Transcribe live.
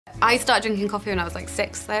I started drinking coffee when I was like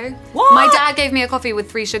 6 though. What? My dad gave me a coffee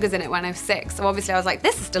with 3 sugars in it when I was 6, so obviously I was like,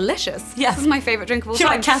 this is delicious. Yeah. This is my favourite drink of all Do you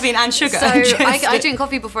time. like caffeine and sugar? So I drink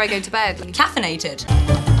coffee before I go to bed. Caffeinated.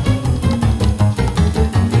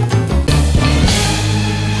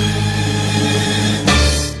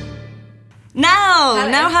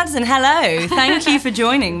 Nell Hudson, hello. Thank you for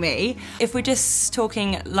joining me. If we're just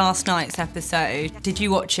talking last night's episode, did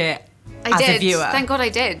you watch it as a viewer? Thank God I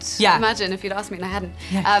did. Yeah. Imagine if you'd asked me and I hadn't.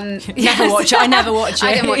 Yeah. Never watch it. I never watch it.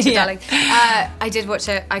 I didn't watch it, Yeah. darling. I did watch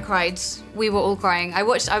it. I cried. We were all crying.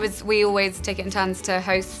 We always take it in turns to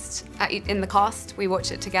host in the cast. We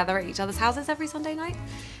watch it together at each other's houses every Sunday night.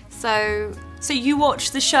 So you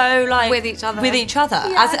watch the show like with each other. With each other,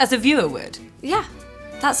 Yeah. as a viewer would. Yeah.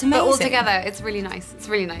 That's amazing. But all together, it's really nice. It's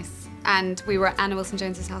really nice. And we were at Anna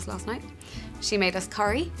Wilson-Jones's house last night. She made us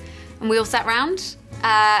curry, and we all sat round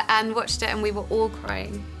and watched it, and we were all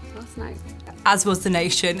crying last night. As was the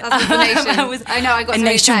nation. As was the nation. I know, I got so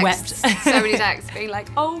many texts. Wept. So many texts being like,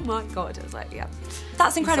 oh my God. I was like, yeah.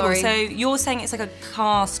 That's incredible. Sorry. So you're saying it's like a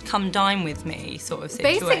cast come dine with me sort of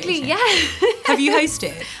situation. Basically, yeah. Have you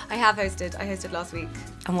hosted? I have hosted. I hosted last week.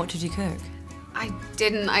 And what did you cook? I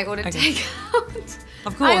didn't. I ordered takeout.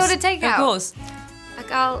 Of course. I ordered takeout. Of course. A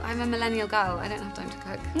girl, I'm a millennial girl. I don't have time to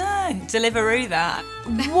cook. No, Deliveroo that.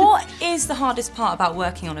 What is the hardest part about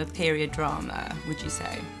working on a period drama, would you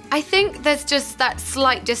say? I think there's just that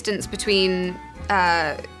slight distance between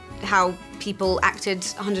how people acted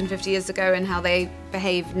 150 years ago and how they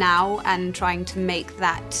behave now, and trying to make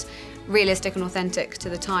that realistic and authentic to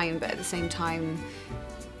the time, but at the same time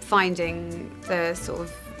finding the sort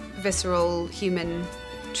of visceral human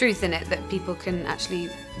truth in it that people can actually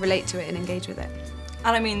relate to it and engage with it.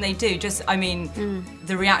 And I mean, they do.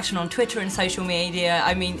 The reaction on Twitter and social media,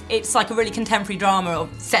 I mean, it's like a really contemporary drama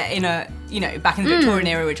set in a, back in the Victorian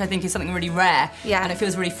era, which I think is something really rare. Yeah. And it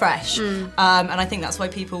feels really fresh. And I think that's why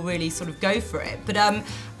people really sort of go for it. But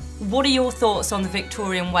what are your thoughts on the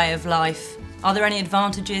Victorian way of life? Are there any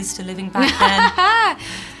advantages to living back then?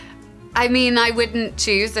 I mean, I wouldn't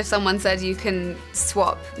choose if someone said you can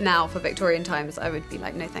swap now for Victorian times. I would be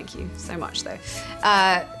like, no, thank you so much, though. There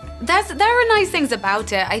are nice things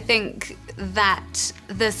about it. I think that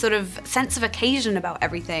the sort of sense of occasion about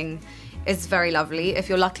everything is very lovely if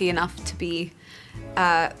you're lucky enough to be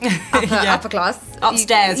upper class.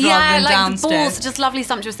 Upstairs rather than like downstairs. The balls, just lovely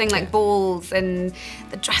sumptuous thing like balls and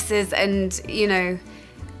the dresses and,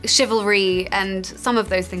 chivalry, and some of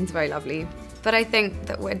those things are very lovely. But I think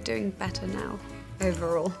that we're doing better now,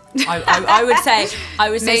 overall. I would say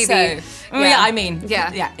Maybe. so. Well, Yeah. I mean,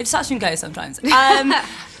 Yeah. it's touch and go sometimes.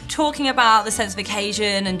 Talking about the sense of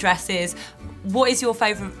occasion and dresses, what is your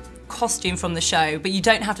favourite costume from the show? But you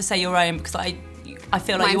don't have to say your own, because I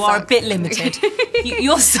feel like Mine you are sucks. a bit limited.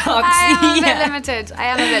 Your socks. I am a bit limited. I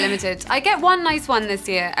am a bit limited. I get one nice one this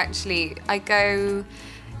year, actually. I go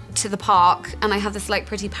to the park and I have this like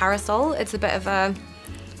pretty parasol. It's a bit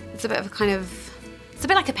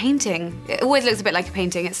like a painting. It always looks a bit like a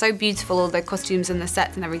painting. It's so beautiful, all the costumes and the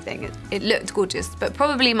sets and everything. It looked gorgeous. But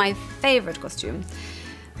probably my favourite costume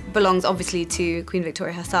belongs obviously to Queen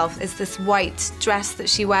Victoria herself. It's this white dress that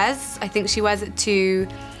she wears. I think she wears it to...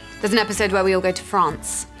 There's an episode where we all go to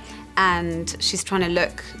France and she's trying to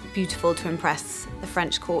look beautiful to impress the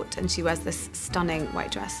French court, and she wears this stunning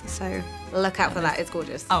white dress. So look out for that, it's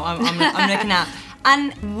gorgeous. Oh, I'm looking out.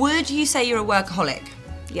 And would you say you're a workaholic?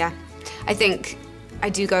 Yeah, I think I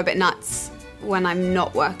do go a bit nuts when I'm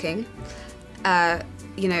not working. Get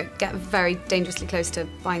very dangerously close to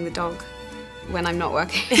buying the dog when I'm not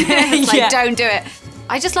working. It's like, don't do it.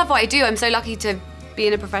 I just love what I do. I'm so lucky to be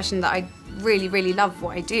in a profession that I really, really love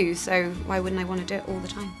what I do, so why wouldn't I want to do it all the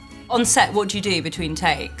time? On set, what do you do between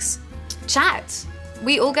takes? Chat.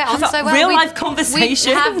 We all get on Have so well. real life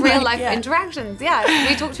conversation. We have real life Yeah. interactions, yeah.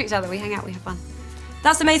 We talk to each other, we hang out, we have fun.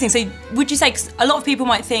 That's amazing. So would you say, 'cause a lot of people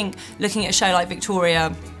might think, looking at a show like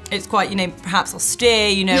Victoria, it's quite, perhaps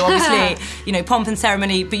austere, obviously, pomp and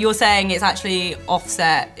ceremony, but you're saying it's actually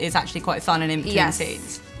offset, it's actually quite fun and in between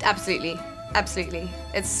scenes. Absolutely, absolutely.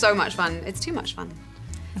 It's so much fun. It's too much fun.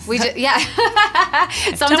 Sometimes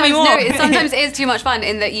it is too much fun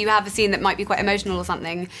in that you have a scene that might be quite emotional or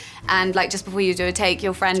something, and like just before you do a take,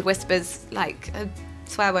 your friend whispers like a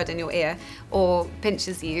swear word in your ear or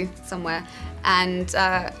pinches you somewhere, and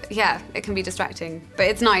it can be distracting, but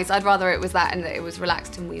it's nice. I'd rather it was that and that it was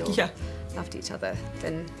relaxed and we all loved each other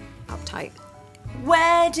than uptight.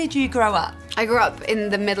 Where did you grow up? I grew up in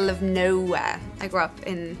the middle of nowhere. I grew up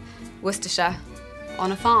in Worcestershire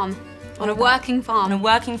on a farm. On a working farm. On a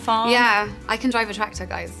working farm? Yeah, I can drive a tractor,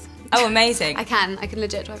 guys. Oh, amazing. I can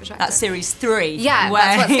legit drive a tractor. That's series 3. Yeah, where,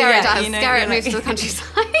 that's what Skerrett does. you know, Skerrett like... moves to the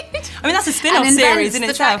countryside. I mean, that's a spin-off series in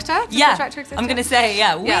itself. Tractor? Does Yeah, the tractor exist? I'm going to say,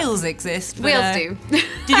 wheels exist. But, Wheels do.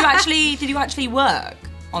 Did you actually work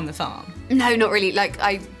on the farm? No, not really. Like,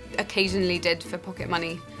 I occasionally did for pocket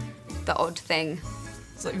money, the odd thing.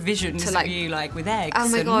 It's like visions like, of you, like, with eggs oh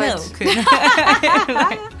my and God. milk.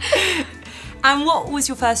 And what was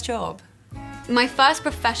your first job? My first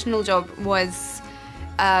professional job was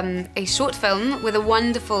a short film with a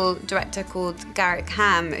wonderful director called Garrick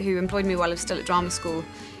Ham, who employed me while I was still at drama school.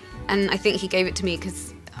 And I think he gave it to me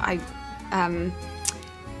because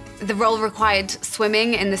the role required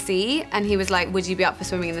swimming in the sea, and he was like, would you be up for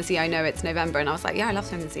swimming in the sea? I know it's November. And I was like, yeah, I love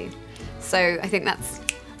swimming in the sea. So I think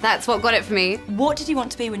that's what got it for me. What did you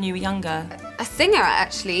want to be when you were younger? A singer,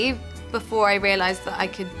 actually, before I realised that I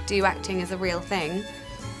could do acting as a real thing.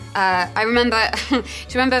 I remember, do you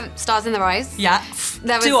remember Stars in the Rise? Yeah.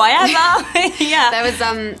 Do I ever? Yeah. There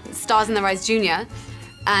was Stars in the Rise Junior,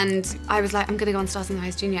 and I was like, I'm gonna go on Stars in the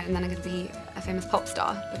Rise Junior, and then I'm gonna be a famous pop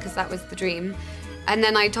star, because that was the dream. And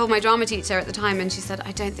then I told my drama teacher at the time, and she said,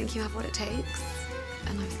 I don't think you have what it takes.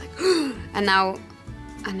 And I was like, and now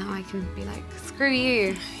I can be like, screw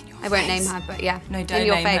you. I won't name her, but yeah. No, don't in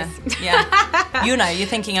your name face. her. Yeah. You know, you're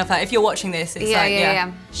thinking of her. If you're watching this, it's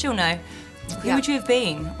yeah. She'll know. Who would you have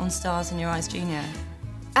been on Stars in Your Eyes Junior?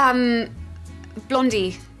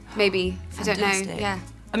 Blondie, maybe. Fantastic. I don't know. Yeah.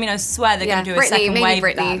 I mean, I swear they're going to do a Britney, second maybe wave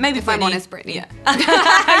Britney, of that. Maybe if Britney. I'm honest, Britney. Yeah.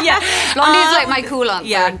 Yeah. Blondie's like my cool answer,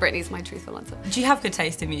 yeah. and Britney's my truthful answer. Do you have good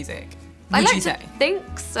taste in music? I Would like you to say?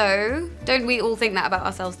 think so. Don't we all think that about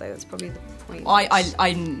ourselves, though? That's probably the point.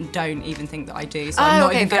 I don't even think that I do. So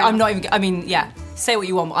I'm not even. I mean, yeah. Say what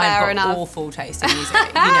you want. But I've got awful taste in music.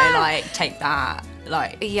 You know, like Take That,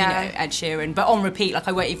 like you know, Ed Sheeran, but on repeat. Like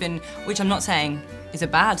I won't even. Which I'm not saying is a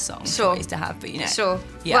bad song to have, but you know. Sure.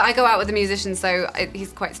 Yeah. Well, I go out with a musician, so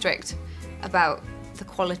he's quite strict about the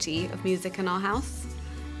quality of music in our house.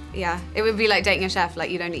 Yeah, it would be like dating a chef. Like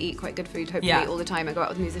you'd only eat quite good food, hopefully, all the time. I go out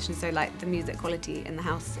with musicians, so like the music quality in the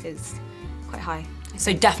house is quite high.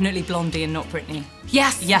 So definitely Blondie and not Britney.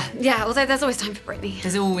 Yes. Yeah. Yeah. Although there's always time for Britney.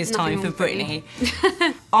 There's always time for Britney.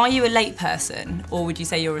 Are you a late person, or would you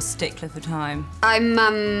say you're a stickler for time?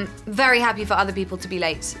 I'm very happy for other people to be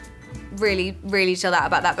late. Really, really chilled out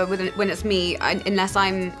about that. But when it's me, unless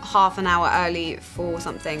I'm half an hour early for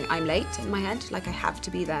something, I'm late in my head. Like I have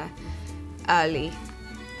to be there early.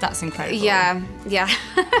 That's incredible. Yeah.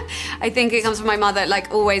 I think it comes from my mother,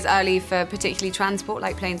 like always early for particularly transport,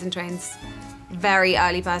 like planes and trains. Very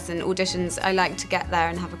early person. Auditions, I like to get there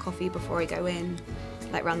and have a coffee before I go in,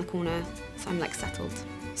 like round the corner, so I'm like settled.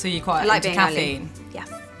 So you're quite like into caffeine? Early. Yeah.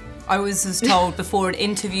 I was told before an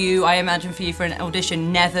interview, I imagine for you for an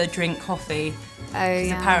audition, never drink coffee. Oh,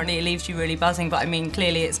 yeah. Apparently it leaves you really buzzing, but I mean,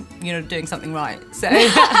 clearly it's, you know, doing something right, so.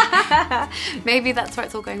 Maybe that's where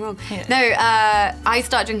it's all going wrong. Yeah. No, I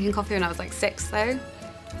started drinking coffee when I was like 6, though.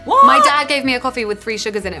 What? My dad gave me a coffee with 3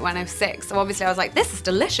 sugars in it when I was 6, so obviously I was like, this is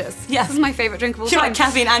delicious. Yeah. This is my favourite drink of all Do you time. like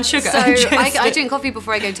caffeine and sugar? So I drink coffee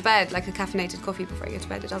before I go to bed, like a caffeinated coffee before I go to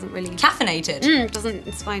bed. It doesn't really... Caffeinated?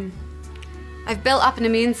 It's fine. I've built up an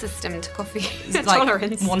immune system to coffee like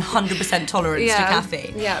tolerance. 100% tolerance to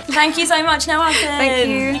caffeine. Yeah. Thank you so much, Nell Hudson.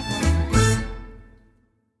 Thank you.